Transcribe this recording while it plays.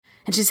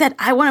And she said,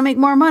 I want to make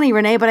more money,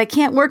 Renee, but I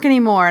can't work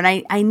anymore.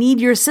 And I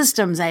need your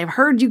systems. I've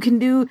heard you can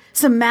do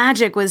some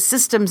magic with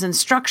systems and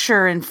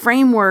structure and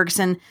frameworks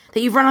and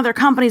that you've run other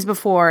companies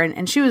before.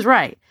 And she was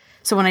right.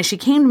 So when she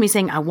came to me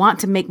saying, I want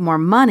to make more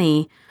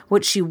money,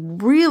 what she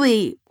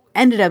really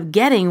ended up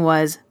getting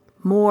was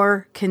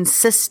more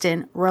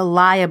consistent,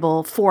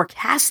 reliable,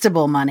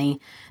 forecastable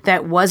money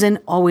that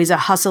wasn't always a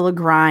hustle, a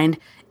grind.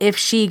 If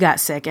she got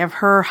sick, if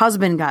her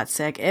husband got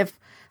sick, if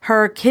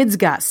her kids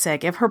got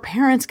sick, if her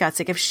parents got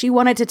sick, if she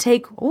wanted to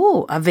take,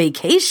 a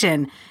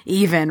vacation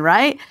even,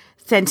 right?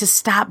 Then to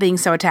stop being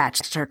so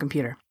attached to her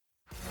computer.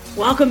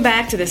 Welcome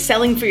back to the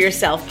Selling for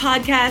Yourself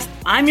podcast.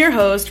 I'm your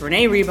host,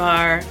 Renee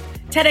Rebar,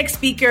 TEDx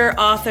speaker,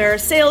 author,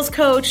 sales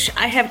coach.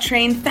 I have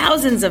trained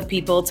thousands of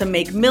people to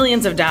make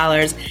millions of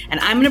dollars, and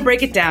I'm going to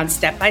break it down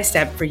step by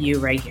step for you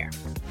right here.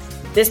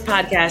 This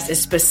podcast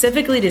is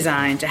specifically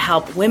designed to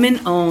help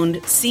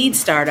women-owned seed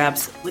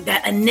startups with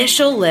that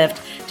initial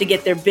lift to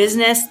get their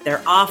business, their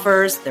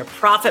offers, their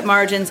profit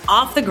margins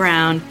off the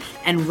ground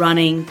and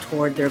running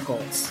toward their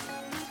goals.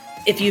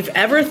 If you've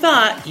ever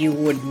thought you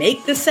would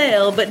make the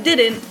sale but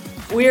didn't,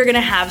 we're going to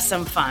have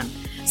some fun.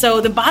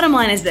 So the bottom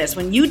line is this: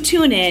 when you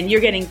tune in,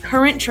 you're getting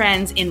current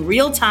trends in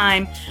real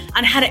time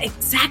on how to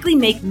exactly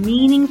make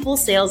meaningful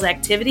sales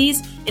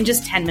activities in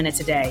just 10 minutes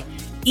a day,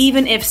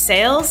 even if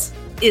sales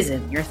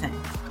isn't your thing.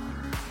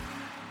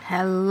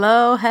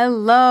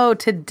 Hello.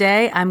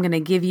 Today, I'm going to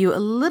give you a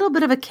little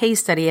bit of a case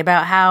study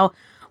about how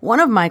one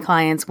of my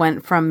clients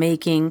went from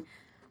making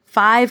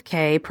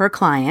 $5,000 per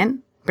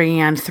client,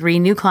 bringing on 3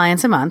 new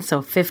clients a month,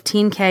 so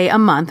 $15,000 a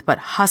month, but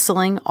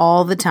hustling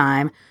all the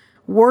time,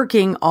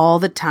 working all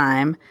the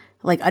time,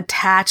 like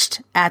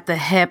attached at the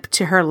hip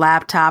to her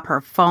laptop,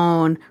 her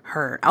phone,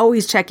 her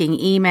always checking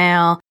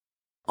email,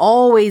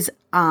 always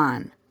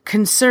on.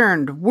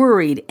 Concerned,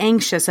 worried,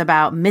 anxious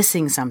about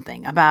missing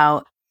something,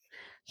 about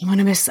I'm going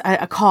to miss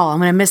a call, I'm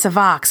going to miss a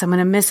Vox, I'm going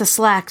to miss a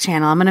Slack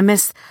channel, I'm going to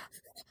miss.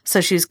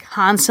 So she's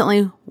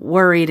constantly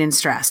worried and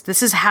stressed.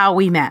 This is how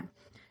we met.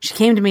 She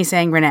came to me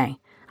saying, Renee,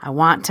 I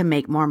want to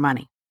make more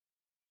money.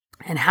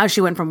 And how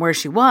she went from where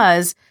she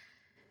was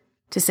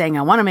to saying,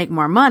 I want to make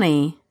more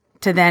money,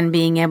 to then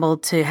being able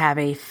to have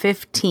a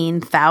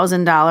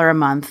 $15,000 a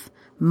month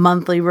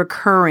monthly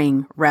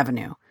recurring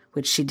revenue,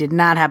 which she did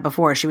not have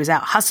before. She was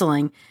out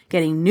hustling,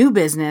 getting new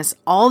business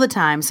all the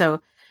time. So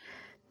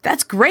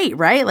that's great,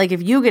 right? Like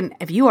if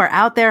you are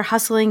out there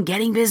hustling,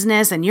 getting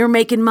business and you're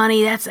making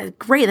money, that's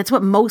great. That's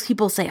what most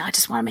people say. I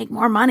just want to make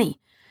more money.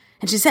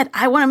 And she said,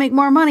 I want to make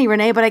more money,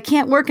 Renee, but I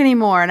can't work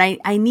anymore. And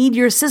I need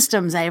your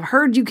systems. I've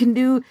heard you can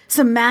do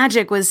some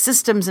magic with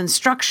systems and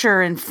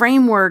structure and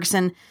frameworks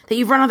and that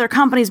you've run other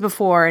companies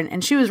before.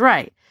 And she was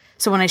right.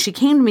 So when she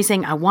came to me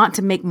saying, I want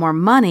to make more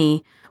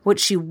money, what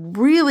she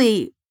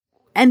really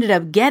ended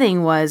up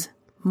getting was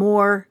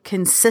more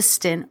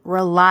consistent,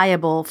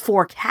 reliable,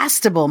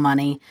 forecastable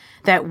money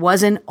that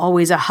wasn't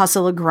always a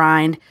hustle, a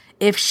grind.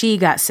 If she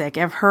got sick,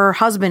 if her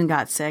husband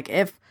got sick,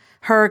 if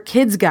her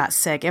kids got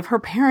sick, if her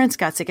parents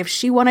got sick, if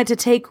she wanted to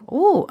take,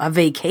 a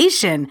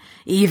vacation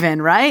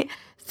even, right?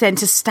 Then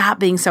to stop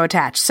being so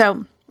attached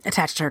to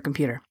her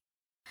computer.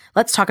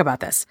 Let's talk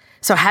about this.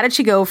 So how did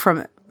she go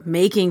from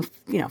making,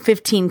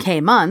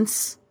 $15,000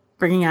 months,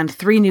 bringing on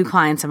 3 new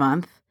clients a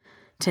month,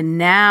 to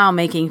now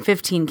making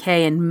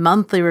 $15,000 in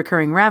monthly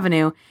recurring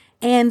revenue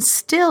and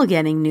still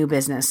getting new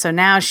business? So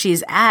now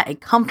she's at a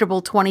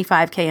comfortable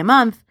 $25,000 a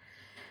month,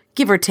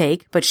 give or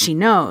take, but she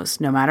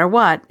knows no matter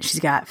what, she's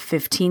got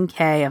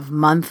 $15,000 of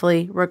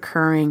monthly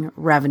recurring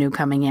revenue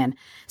coming in.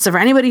 So for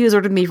anybody who's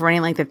worked with me for any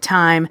length of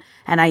time,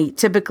 and I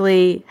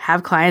typically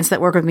have clients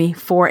that work with me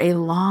for a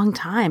long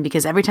time,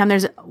 because every time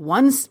there's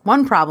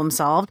one problem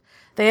solved,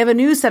 they have a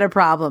new set of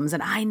problems.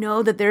 And I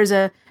know that there's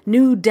a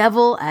new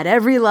devil at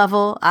every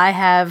level. I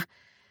have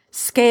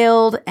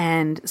scaled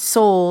and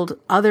sold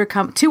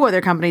two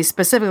other companies,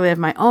 specifically of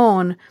my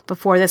own.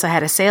 Before this, I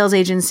had a sales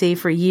agency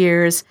for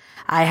years.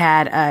 I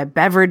had a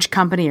beverage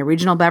company, a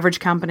regional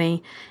beverage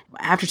company.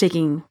 After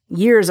taking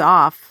years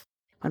off,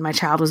 when my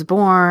child was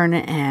born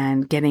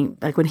and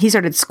when he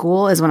started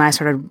school is when I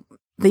started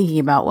thinking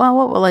about, well,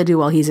 what will I do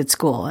while he's at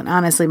school? And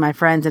honestly, my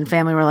friends and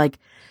family were like,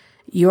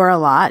 you're a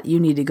lot. You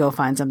need to go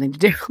find something to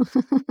do.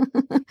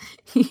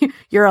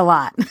 You're a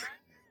lot.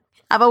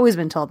 I've always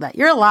been told that.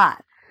 You're a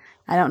lot.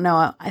 I don't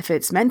know if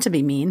it's meant to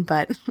be mean,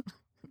 but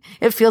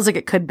it feels like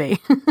it could be.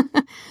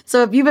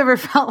 So if you've ever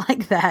felt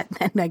like that,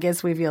 then I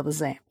guess we feel the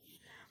same.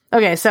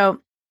 Okay,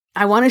 so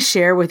I want to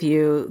share with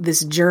you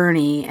this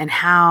journey and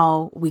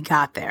how we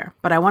got there.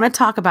 But I want to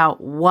talk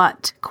about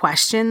what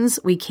questions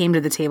we came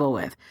to the table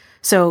with.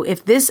 So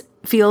if this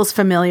feels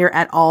familiar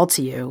at all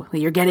to you,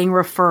 you're getting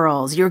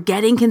referrals, you're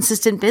getting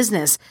consistent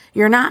business,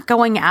 you're not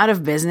going out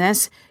of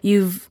business,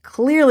 you've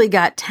clearly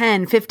got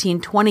 10,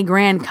 15, 20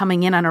 grand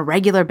coming in on a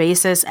regular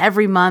basis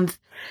every month,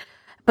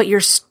 but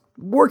you're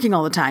working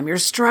all the time. You're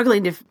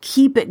struggling to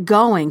keep it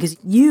going because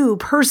you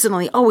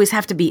personally always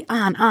have to be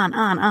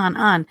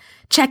on,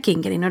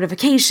 checking, getting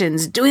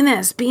notifications, doing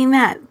this, being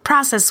that,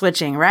 process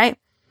switching, right?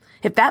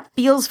 If that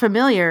feels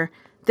familiar,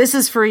 this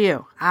is for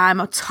you.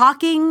 I'm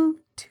talking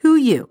to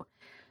you.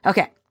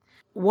 Okay.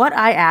 What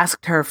I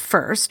asked her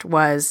first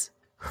was,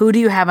 who do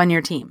you have on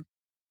your team?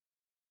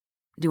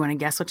 Do you want to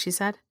guess what she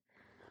said?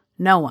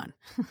 No one.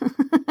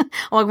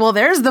 Like, well,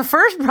 there's the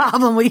first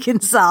problem we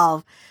can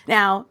solve.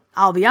 Now,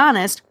 I'll be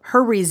honest,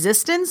 her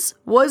resistance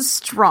was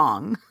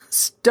strong.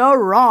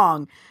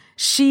 Strong.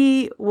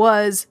 She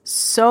was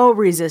so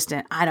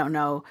resistant. I don't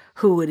know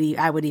who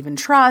I would even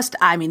trust.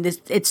 I mean,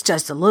 it's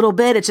just a little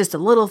bit. It's just a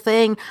little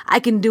thing. I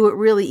can do it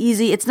really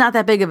easy. It's not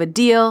that big of a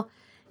deal.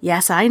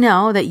 Yes, I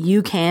know that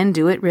you can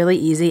do it really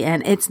easy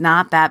and it's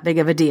not that big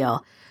of a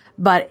deal.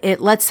 But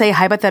let's say,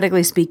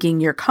 hypothetically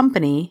speaking, your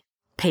company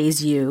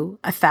pays you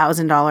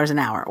 $1,000 an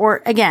hour.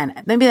 Or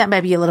again, maybe that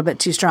might be a little bit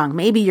too strong.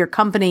 Maybe your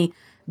company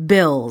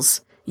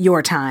bills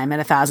your time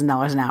at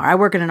 $1,000 an hour. I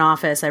work in an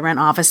office. I rent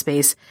office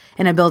space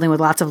in a building with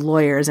lots of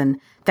lawyers and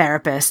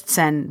therapists,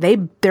 and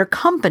their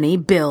company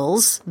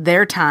bills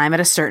their time at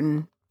a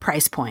certain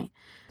price point.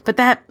 But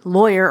that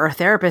lawyer or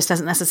therapist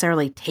doesn't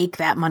necessarily take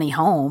that money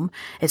home.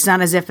 It's not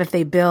as if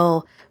they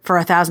bill for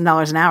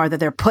 $1,000 an hour that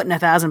they're putting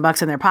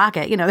 $1,000 in their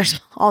pocket. You know,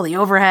 there's all the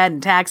overhead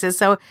and taxes.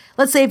 So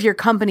let's say if your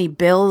company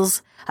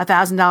bills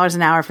 $1,000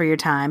 an hour for your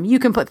time, you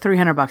can put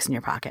 $300 in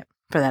your pocket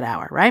for that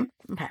hour, right?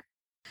 Okay.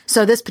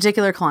 So this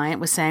particular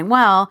client was saying,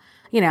 well,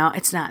 you know,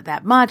 it's not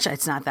that much.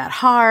 It's not that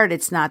hard.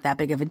 It's not that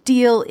big of a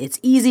deal. It's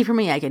easy for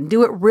me. I can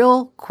do it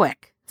real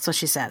quick. That's what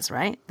she says,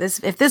 right?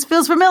 If this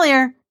feels familiar,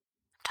 I'm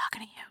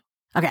talking to you.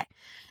 Okay.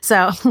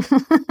 So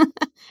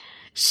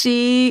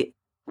she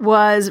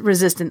was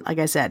resistant, like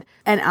I said,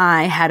 and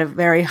I had a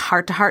very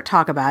heart-to-heart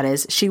talk about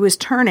it. She was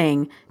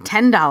turning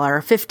 $10,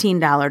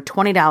 $15,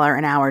 $20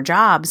 an hour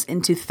jobs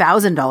into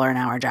 $1,000 an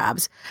hour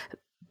jobs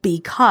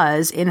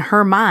because in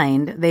her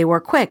mind, they were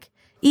quick,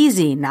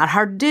 easy, not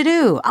hard to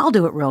do. I'll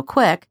do it real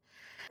quick.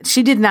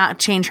 She did not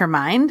change her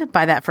mind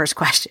by that first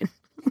question.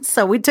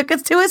 So we took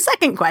us to a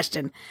second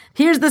question.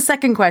 Here's the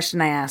second question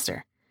I asked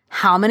her.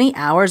 How many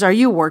hours are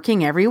you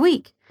working every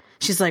week?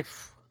 She's like,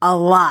 a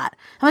lot.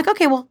 I'm like,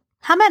 okay, well,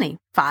 how many?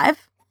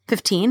 5,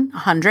 15,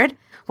 100?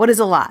 What is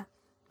a lot?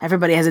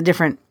 Everybody has a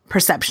different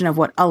perception of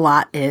what a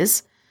lot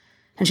is.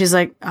 And she's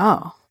like,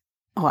 oh,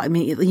 I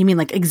mean, you mean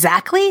like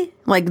exactly?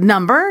 Like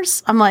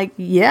numbers? I'm like,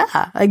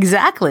 yeah,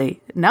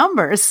 exactly.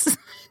 Numbers.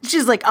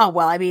 She's like, oh,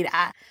 well, I mean,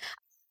 I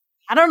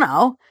don't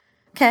know.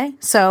 Okay.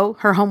 So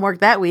her homework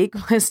that week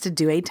was to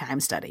do a time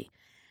study.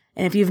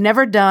 And if you've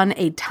never done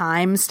a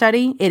time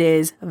study, it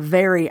is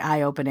very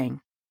eye-opening.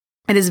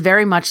 It is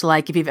very much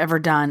like if you've ever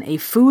done a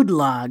food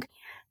log.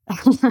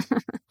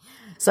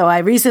 So I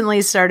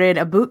recently started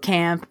a boot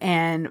camp,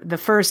 and the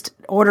first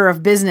order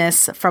of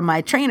business from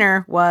my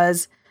trainer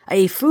was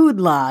a food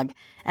log.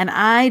 And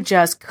I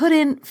just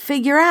couldn't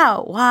figure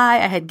out why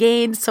I had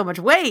gained so much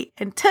weight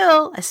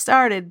until I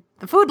started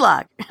the food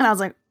log. And I was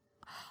like,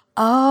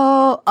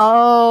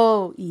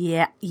 oh,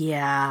 yeah.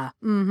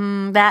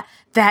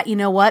 That, you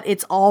know what?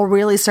 It's all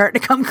really starting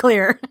to come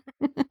clear.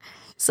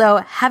 So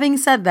having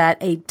said that,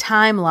 a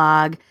time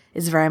log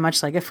is very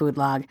much like a food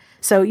log.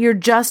 So you're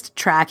just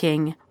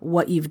tracking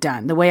what you've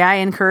done. The way I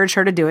encourage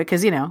her to do it,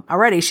 because, you know,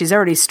 she's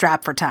already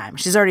strapped for time.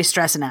 She's already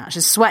stressing out.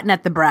 She's sweating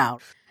at the brow.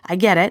 I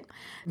get it.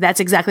 That's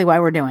exactly why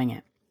we're doing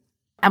it.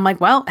 I'm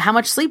like, well, how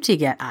much sleep do you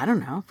get? I don't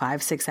know,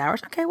 5, 6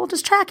 hours. Okay, we'll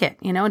just track it.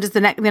 You know, just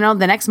the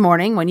next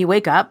morning when you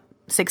wake up,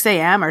 6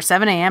 a.m. or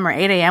 7 a.m. or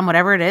 8 a.m.,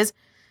 whatever it is,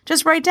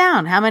 just write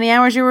down how many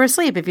hours you were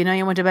asleep. If you know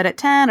you went to bed at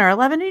 10 or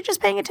 11, you're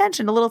just paying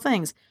attention to little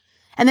things.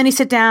 And then you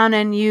sit down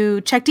and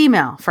you checked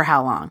email for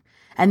how long.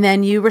 And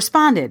then you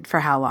responded for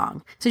how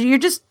long. So you're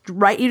just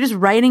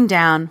writing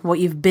down what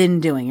you've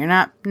been doing. You're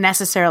not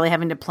necessarily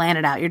having to plan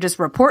it out. You're just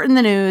reporting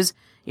the news.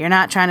 You're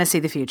not trying to see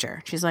the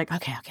future. She's like,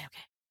 okay.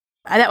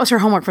 That was her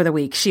homework for the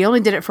week. She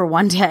only did it for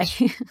one day.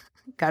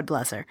 God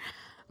bless her.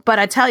 But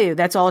I tell you,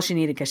 that's all she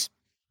needed, because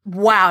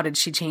wow, did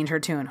she change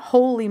her tune.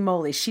 Holy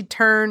moly. She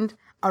turned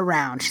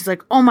around. She's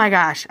like, oh my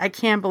gosh, I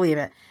can't believe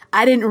it.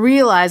 I didn't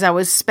realize I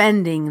was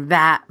spending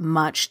that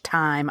much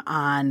time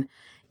on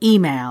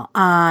email,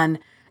 on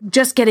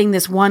just getting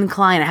this one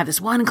client. I have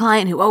this one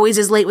client who always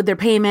is late with their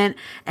payment.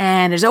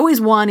 And there's always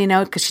one, you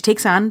know, because she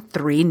takes on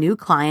 3 new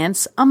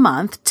clients a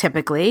month,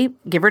 typically,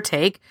 give or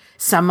take.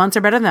 Some months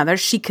are better than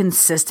others. She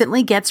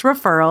consistently gets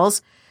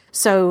referrals.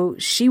 So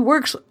she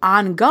works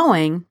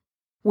ongoing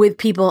with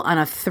people on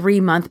a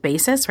 3-month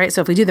basis, right?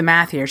 So if we do the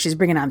math here, she's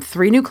bringing on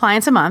 3 new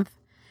clients a month.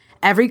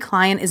 Every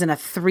client is in a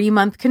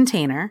 3-month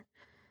container.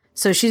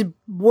 So she's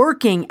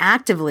working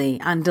actively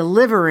on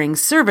delivering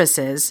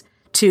services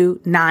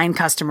to 9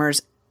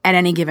 customers at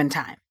any given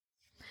time.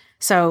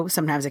 So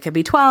sometimes it could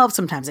be 12,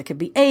 sometimes it could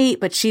be 8,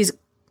 but she's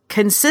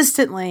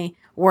consistently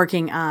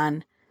working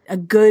on a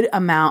good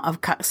amount of,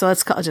 so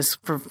let's call it, just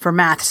for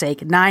math's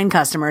sake, 9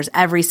 customers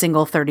every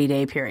single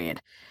 30-day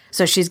period.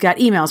 So she's got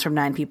emails from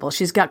 9 people.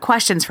 She's got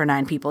questions for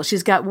 9 people.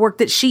 She's got work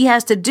that she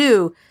has to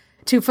do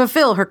to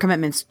fulfill her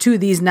commitments to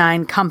these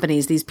 9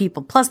 companies, these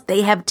people. Plus,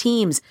 they have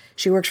teams.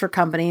 She works for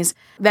companies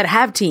that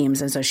have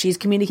teams. And so she's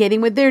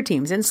communicating with their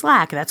teams in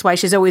Slack. That's why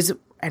she's always,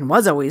 and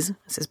was always,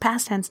 this is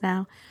past tense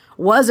now,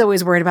 was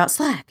always worried about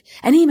Slack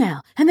and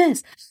email and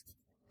this.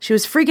 She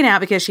was freaking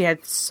out because she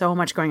had so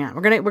much going on.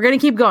 We're gonna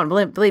keep going.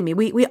 Believe me,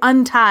 we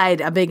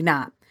untied a big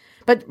knot.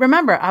 But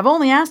remember, I've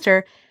only asked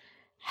her,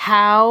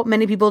 how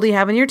many people do you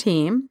have on your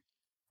team?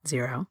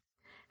 0.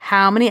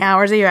 How many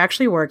hours are you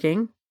actually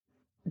working?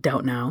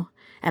 Don't know.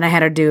 And I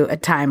had her do a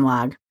time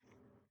log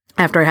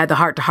after I had the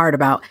heart-to-heart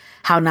about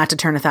how not to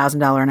turn a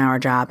 $1,000 an hour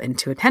job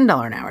into a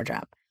 $10 an hour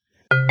job.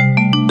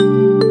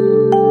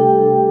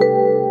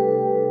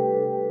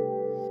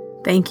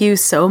 Thank you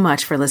so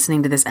much for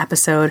listening to this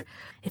episode.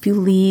 If you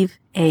leave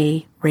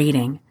a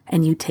rating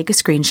and you take a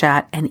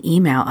screenshot and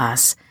email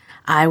us,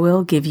 I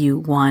will give you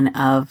one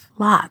of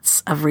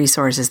lots of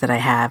resources that I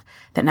have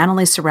that not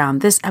only surround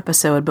this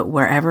episode, but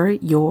wherever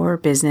your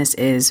business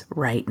is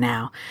right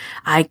now.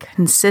 I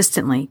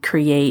consistently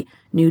create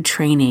new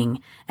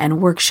training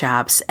and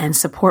workshops and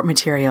support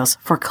materials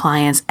for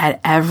clients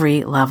at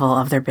every level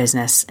of their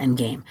business and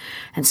game.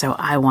 And so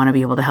I want to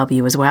be able to help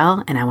you as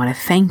well. And I want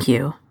to thank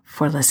you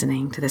for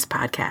listening to this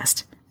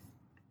podcast.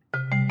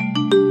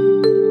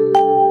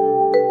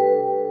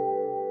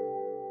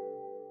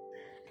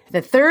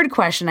 The third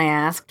question I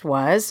asked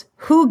was,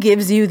 who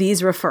gives you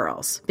these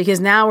referrals? Because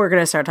now we're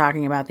going to start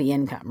talking about the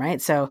income,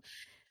 right? So,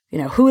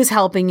 who is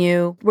helping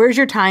you? Where's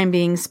your time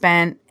being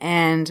spent?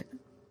 And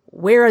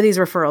where are these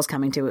referrals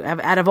coming to?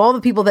 Out of all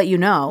the people that you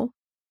know,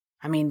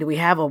 do we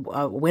have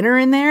a winner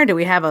in there? Do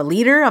we have a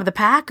leader of the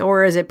pack?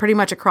 Or is it pretty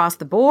much across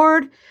the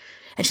board?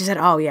 And she said,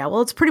 oh yeah,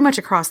 well, it's pretty much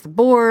across the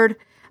board.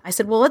 I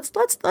said, well, let's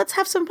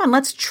have some fun.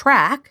 Let's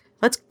track.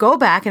 Let's go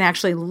back and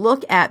actually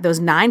look at those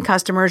 9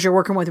 customers you're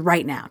working with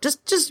right now.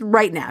 Just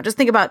right now. Just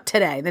think about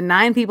today. The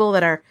 9 people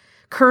that are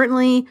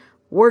currently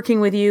working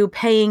with you,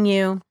 paying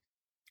you.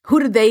 Who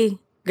did they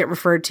get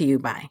referred to you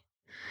by?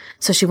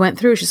 So she went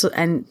through,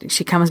 and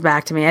she comes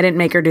back to me. I didn't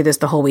make her do this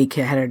the whole week.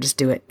 I had her just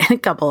do it in a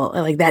couple,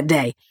 like that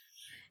day.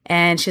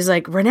 And she's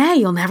like, Renee,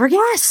 you'll never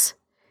guess.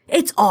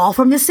 It's all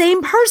from the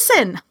same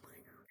person.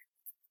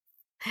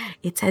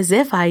 It's as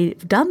if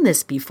I've done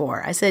this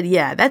before. I said,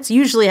 yeah, that's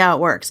usually how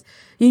it works.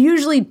 You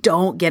usually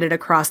don't get it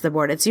across the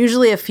board. It's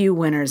usually a few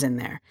winners in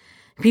there.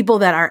 People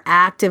that are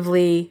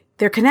actively,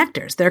 they're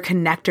connectors. They're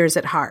connectors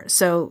at heart.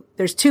 So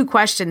there's 2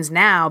 questions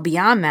now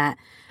beyond that.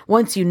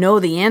 Once you know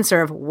the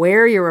answer of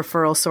where your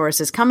referral source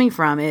is coming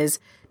from is,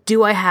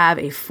 do I have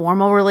a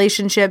formal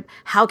relationship?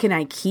 How can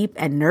I keep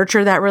and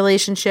nurture that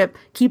relationship?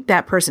 Keep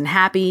that person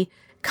happy,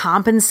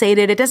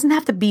 compensated. It doesn't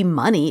have to be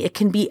money. It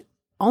can be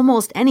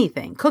almost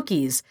anything.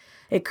 Cookies.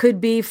 It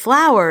could be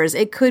flowers.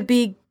 It could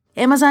be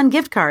Amazon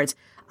gift cards.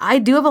 I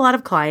do have a lot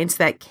of clients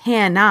that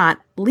cannot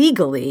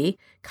legally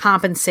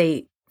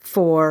compensate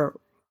for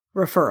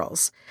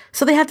referrals.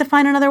 So they have to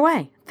find another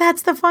way.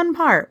 That's the fun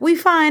part. We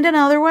find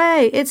another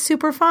way. It's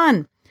super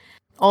fun.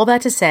 All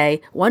that to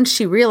say, once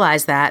she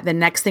realized that, the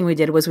next thing we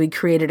did was we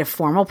created a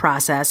formal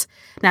process,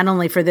 not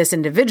only for this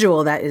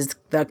individual that is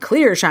the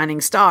clear shining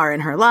star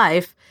in her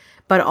life,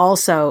 but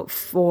also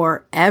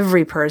for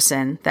every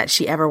person that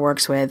she ever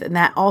works with. And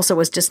that also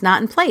was just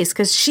not in place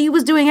because she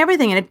was doing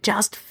everything and it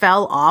just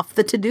fell off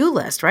the to-do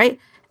list, right?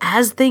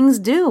 As things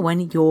do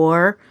when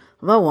you're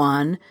the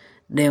one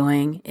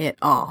doing it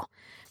all.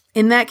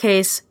 In that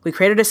case, we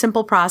created a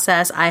simple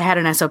process. I had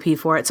an SOP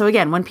for it. So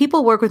again, when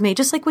people work with me,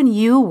 just like when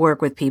you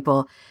work with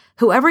people,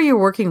 whoever you're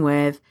working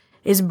with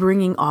is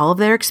bringing all of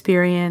their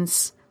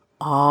experience,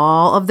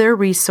 all of their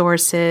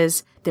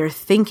resources. They're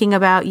thinking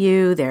about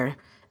you. They're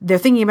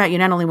thinking about you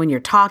not only when you're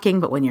talking,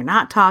 but when you're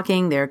not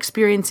talking. They're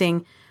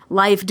experiencing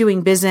life,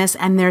 doing business,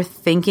 and they're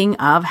thinking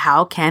of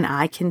how can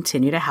I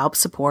continue to help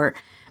support,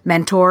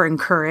 mentor,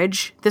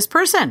 encourage this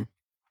person,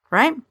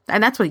 right?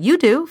 And that's what you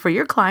do for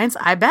your clients,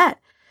 I bet.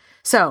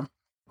 So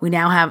we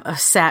now have a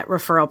set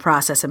referral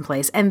process in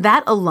place. And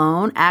that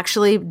alone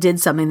actually did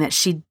something that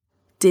she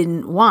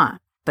didn't want,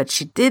 but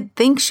she did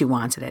think she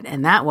wanted it.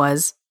 And that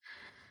was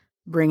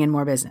bring in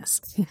more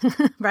business,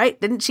 right?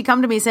 Didn't she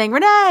come to me saying,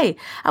 Renee,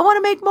 I want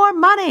to make more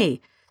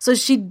money. So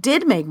she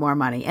did make more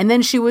money. And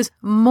then she was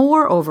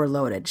more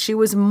overloaded. She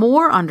was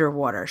more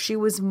underwater. She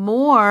was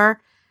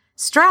more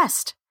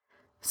stressed.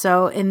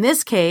 So in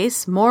this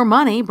case, more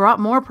money brought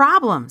more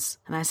problems.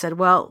 And I said,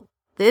 well,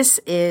 this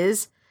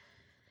is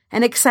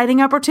an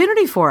exciting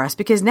opportunity for us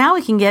because now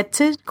we can get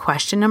to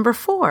question number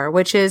 4,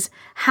 which is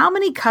how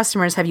many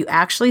customers have you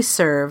actually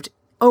served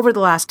over the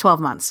last 12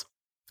 months?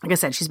 Like I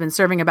said, she's been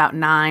serving about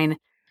 9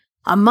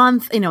 a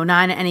month, 9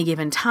 at any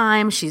given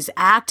time. She's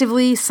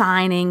actively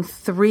signing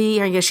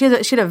 3, I guess she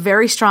had a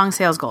very strong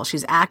sales goal.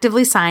 She's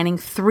actively signing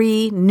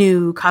 3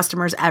 new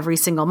customers every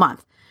single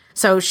month.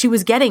 So she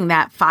was getting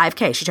that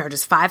 $5,000. She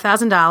charges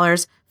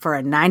 $5,000 for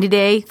a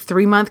 90-day,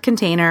 3-month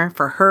container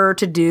for her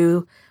to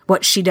do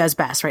what she does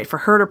best, right? For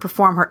her to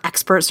perform her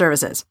expert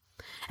services.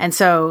 And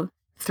so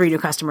 3 new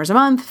customers a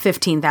month,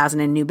 $15,000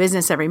 in new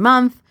business every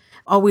month,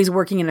 always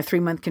working in a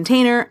 3-month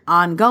container,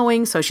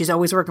 ongoing. So she's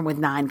always working with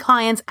 9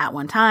 clients at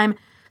one time.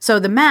 So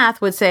the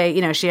math would say,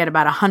 she had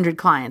about 100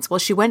 clients. Well,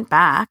 she went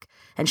back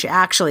and she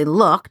actually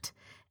looked.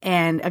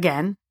 And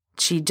again,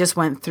 she just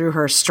went through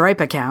her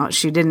Stripe account.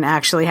 She didn't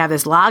actually have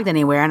this logged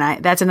anywhere.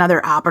 And that's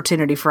another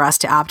opportunity for us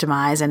to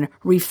optimize and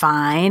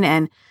refine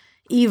and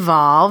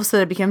evolve so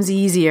that it becomes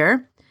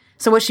easier.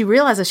 So what she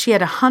realized is she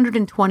had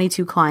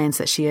 122 clients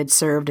that she had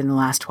served in the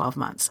last 12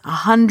 months,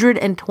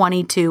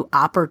 122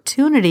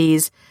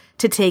 opportunities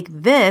to take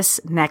this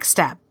next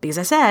step. Because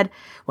I said,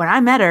 when I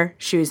met her,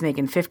 she was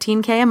making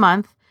 $15K a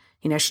month.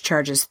 She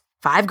charges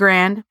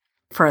 $5,000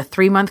 for a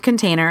 3-month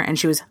container, and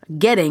she was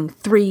getting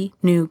 3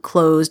 new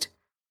closed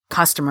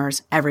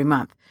customers every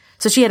month.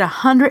 So she had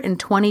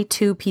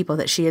 122 people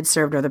that she had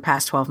served over the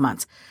past 12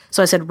 months.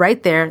 So I said,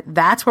 right there,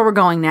 that's where we're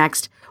going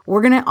next.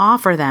 We're going to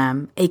offer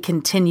them a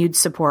continued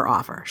support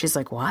offer. She's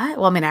like, what?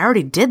 Well, I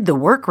already did the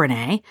work,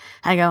 Renee.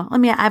 I go, I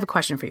have a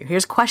question for you.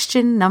 Here's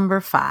question number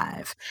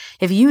 5.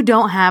 If you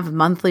don't have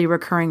monthly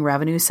recurring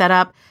revenue set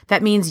up,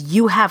 that means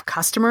you have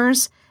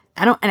customers.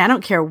 I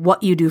don't care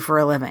what you do for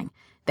a living.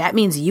 That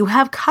means you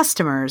have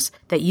customers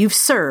that you've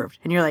served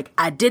and you're like,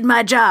 I did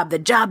my job. The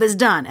job is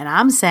done. And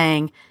I'm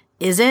saying,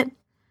 is it?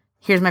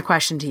 Here's my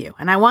question to you.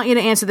 And I want you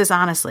to answer this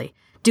honestly.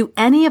 Do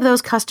any of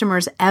those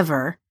customers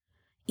ever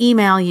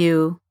email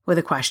you with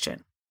a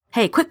question?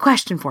 Hey, quick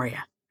question for you.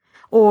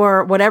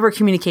 Or whatever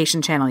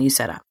communication channel you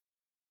set up.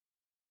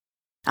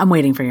 I'm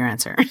waiting for your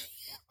answer.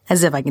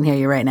 As if I can hear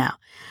you right now.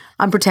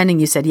 I'm pretending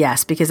you said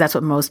yes because that's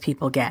what most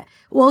people get.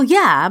 Well,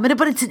 yeah, but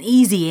it's an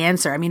easy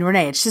answer.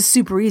 Renee, it's just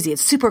super easy.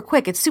 It's super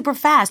quick. It's super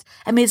fast.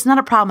 It's not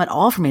a problem at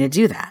all for me to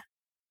do that.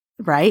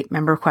 Right?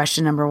 Remember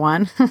question number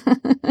 1?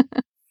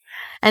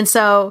 And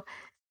so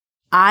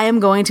I am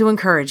going to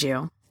encourage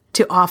you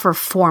to offer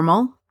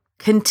formal,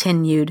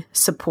 continued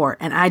support.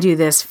 And I do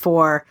this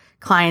for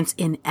clients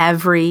in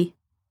every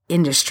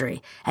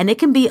industry. And it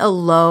can be a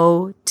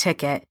low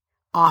ticket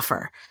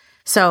offer.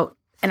 So,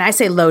 and I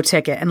say low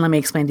ticket, and let me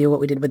explain to you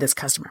what we did with this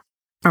customer,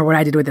 or what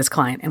I did with this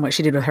client and what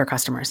she did with her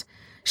customers.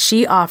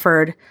 She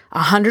offered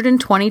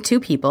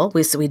 122 people.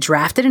 We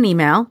drafted an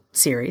email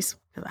series.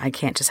 I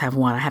can't just have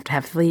one. I have to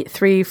have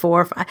 3,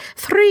 4, 5.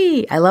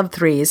 3. I love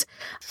 3s.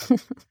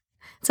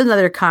 It's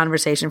another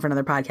conversation for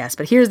another podcast.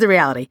 But here's the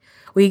reality.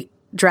 We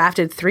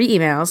drafted 3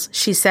 emails.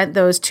 She sent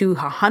those to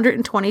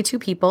 122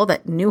 people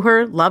that knew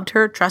her, loved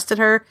her, trusted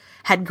her,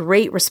 had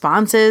great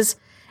responses.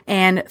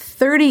 And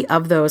 30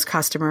 of those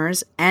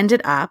customers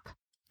ended up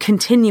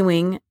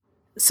continuing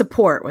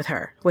support with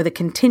her, with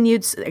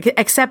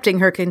accepting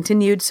her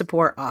continued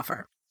support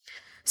offer.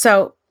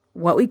 So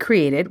what we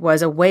created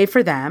was a way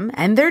for them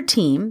and their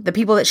team, the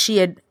people that she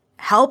had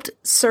helped,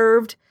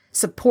 served,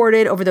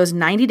 supported over those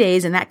 90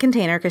 days in that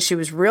container, because she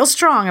was real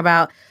strong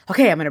about,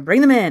 okay, I'm going to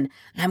bring them in.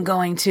 I'm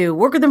going to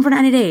work with them for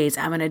 90 days.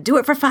 I'm going to do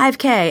it for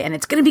 $5K and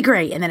it's going to be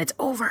great. And then it's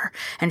over.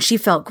 And she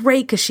felt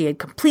great because she had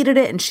completed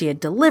it and she had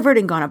delivered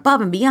and gone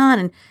above and beyond.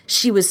 And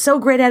she was so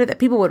great at it that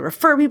people would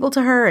refer people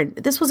to her. And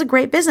this was a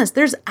great business.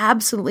 There's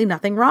absolutely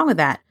nothing wrong with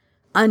that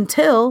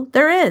until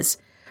there is,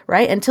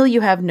 right? Until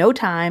you have no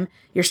time,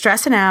 you're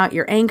stressing out,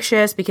 you're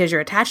anxious because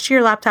you're attached to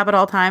your laptop at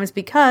all times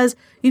because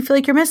you feel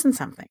like you're missing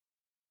something.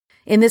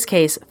 In this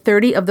case,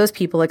 30 of those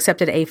people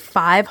accepted a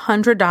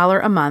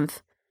 $500 a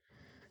month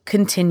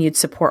continued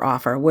support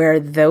offer where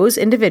those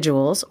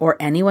individuals or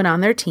anyone on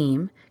their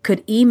team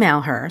could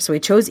email her. So we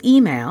chose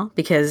email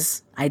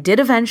because I did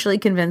eventually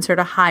convince her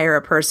to hire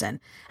a person.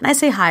 And I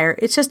say hire,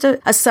 it's just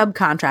a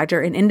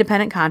subcontractor, an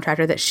independent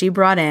contractor that she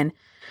brought in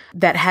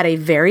that had a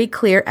very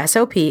clear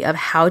SOP of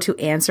how to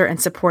answer and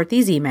support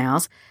these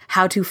emails,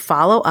 how to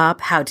follow up,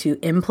 how to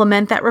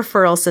implement that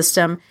referral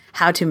system,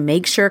 how to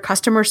make sure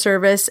customer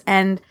service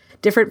and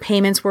different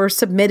payments were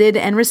submitted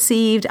and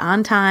received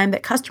on time,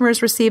 that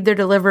customers received their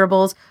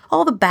deliverables,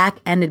 all the back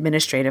end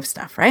administrative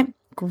stuff, right?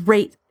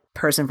 Great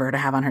person for her to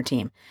have on her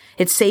team.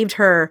 It saved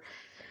her,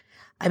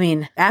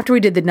 after we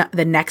did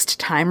the next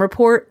time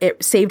report,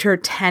 it saved her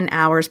 10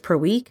 hours per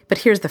week. But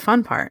here's the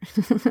fun part.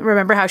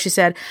 Remember how she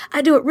said,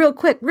 I do it real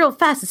quick, real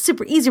fast. It's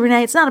super easy,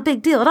 Renee. It's not a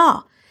big deal at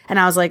all. And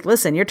I was like,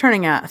 listen, you're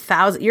turning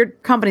your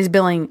company's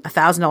billing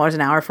 $1,000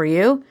 an hour for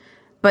you,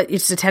 but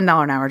it's a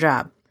 $10 an hour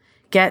job.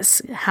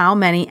 Guess how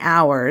many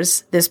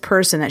hours this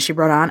person that she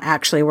brought on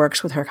actually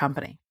works with her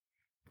company?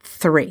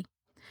 3.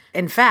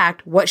 In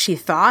fact, what she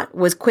thought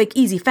was quick,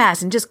 easy,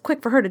 fast, and just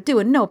quick for her to do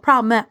and no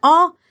problem at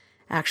all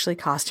actually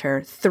cost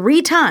her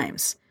 3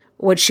 times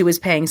what she was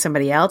paying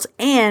somebody else,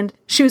 and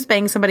she was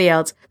paying somebody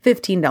else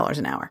 $15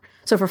 an hour.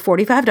 So for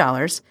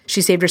 $45,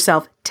 she saved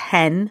herself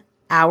 10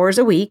 hours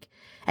a week,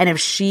 and if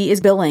she is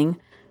billing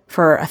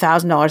for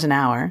 $1,000 an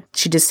hour,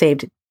 she just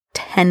saved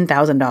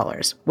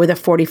 $10,000 with a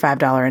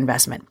 $45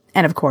 investment.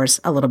 And of course,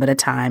 a little bit of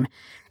time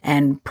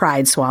and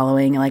pride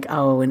swallowing, like,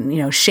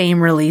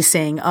 shame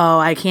releasing. Oh,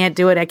 I can't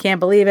do it. I can't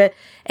believe it.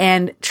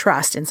 And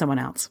trust in someone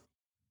else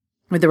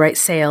with the right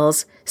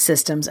sales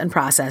systems and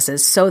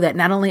processes so that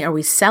not only are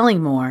we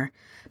selling more,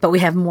 but we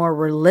have more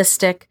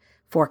realistic,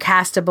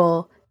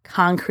 forecastable,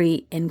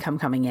 concrete income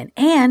coming in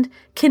and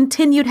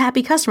continued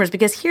happy customers.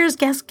 Because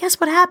guess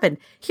what happened?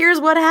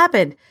 Here's what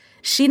happened.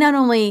 She not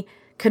only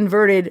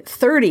converted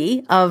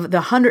 30 of the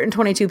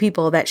 122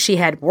 people that she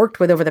had worked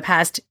with over the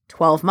past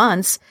 12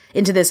 months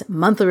into this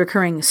monthly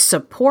recurring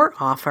support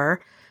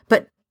offer.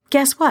 But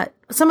guess what?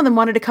 Some of them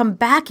wanted to come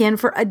back in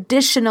for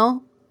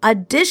additional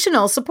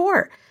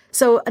support.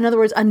 So in other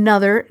words,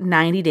 another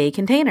 90-day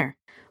container.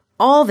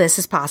 All this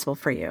is possible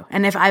for you.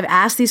 And if I've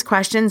asked these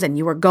questions and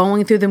you were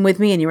going through them with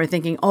me and you were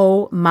thinking,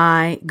 oh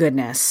my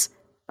goodness,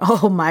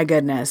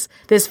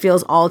 this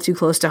feels all too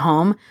close to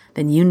home,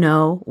 then you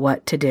know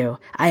what to do.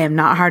 I am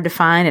not hard to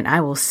find, and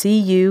I will see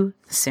you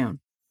soon.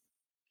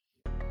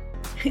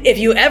 If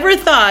you ever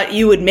thought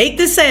you would make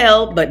the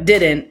sale but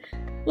didn't,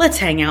 let's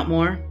hang out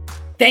more.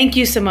 Thank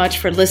you so much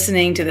for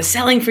listening to the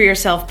Selling for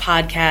Yourself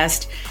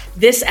podcast.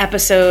 This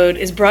episode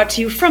is brought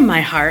to you from my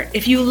heart.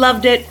 If you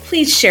loved it,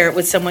 please share it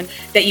with someone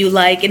that you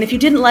like. And if you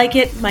didn't like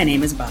it, my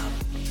name is Bob.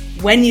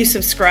 When you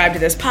subscribe to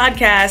this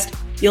podcast,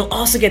 you'll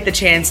also get the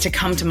chance to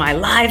come to my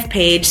live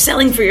page,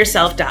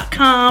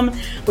 sellingforyourself.com,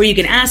 where you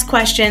can ask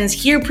questions,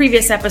 hear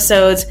previous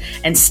episodes,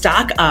 and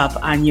stock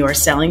up on your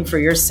Selling for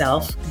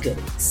Yourself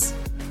goodies.